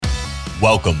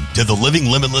Welcome to the Living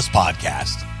Limitless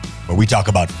podcast, where we talk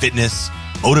about fitness,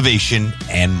 motivation,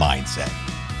 and mindset.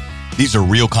 These are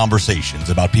real conversations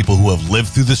about people who have lived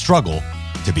through the struggle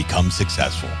to become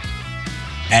successful.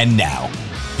 And now,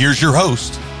 here's your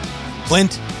host,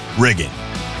 Clint Riggin.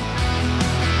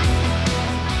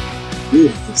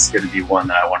 This is going to be one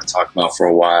that I want to talk about for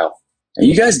a while. And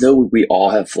you guys know we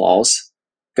all have flaws,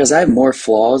 because I have more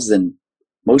flaws than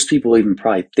most people even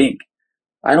probably think.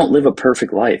 I don't live a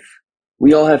perfect life.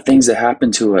 We all have things that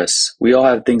happen to us. We all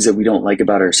have things that we don't like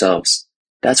about ourselves.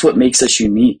 That's what makes us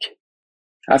unique.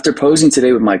 After posing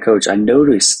today with my coach, I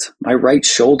noticed my right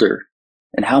shoulder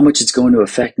and how much it's going to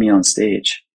affect me on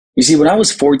stage. You see, when I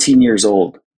was 14 years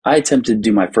old, I attempted to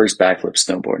do my first backflip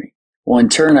snowboarding. Well, in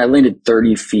turn, I landed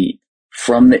 30 feet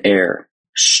from the air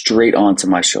straight onto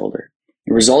my shoulder.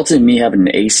 It resulted in me having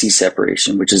an AC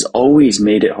separation, which has always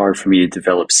made it hard for me to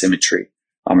develop symmetry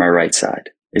on my right side.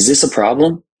 Is this a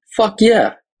problem? Fuck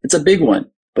yeah, it's a big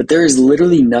one. But there is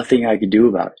literally nothing I could do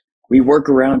about it. We work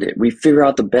around it. We figure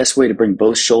out the best way to bring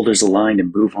both shoulders aligned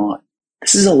and move on.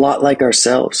 This is a lot like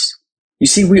ourselves. You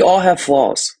see, we all have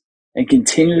flaws and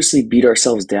continuously beat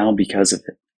ourselves down because of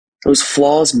it. Those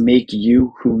flaws make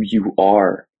you who you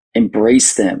are.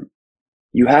 Embrace them.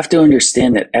 You have to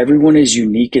understand that everyone is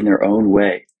unique in their own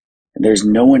way, and there's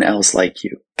no one else like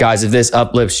you. Guys, if this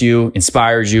uplifts you,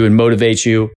 inspires you, and motivates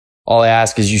you, all I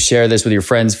ask is you share this with your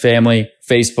friends, family,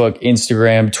 Facebook,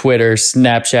 Instagram, Twitter,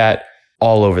 Snapchat,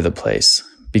 all over the place,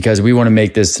 because we want to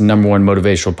make this the number one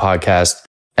motivational podcast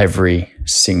every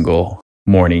single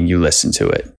morning you listen to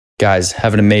it. Guys,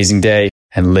 have an amazing day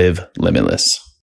and live limitless.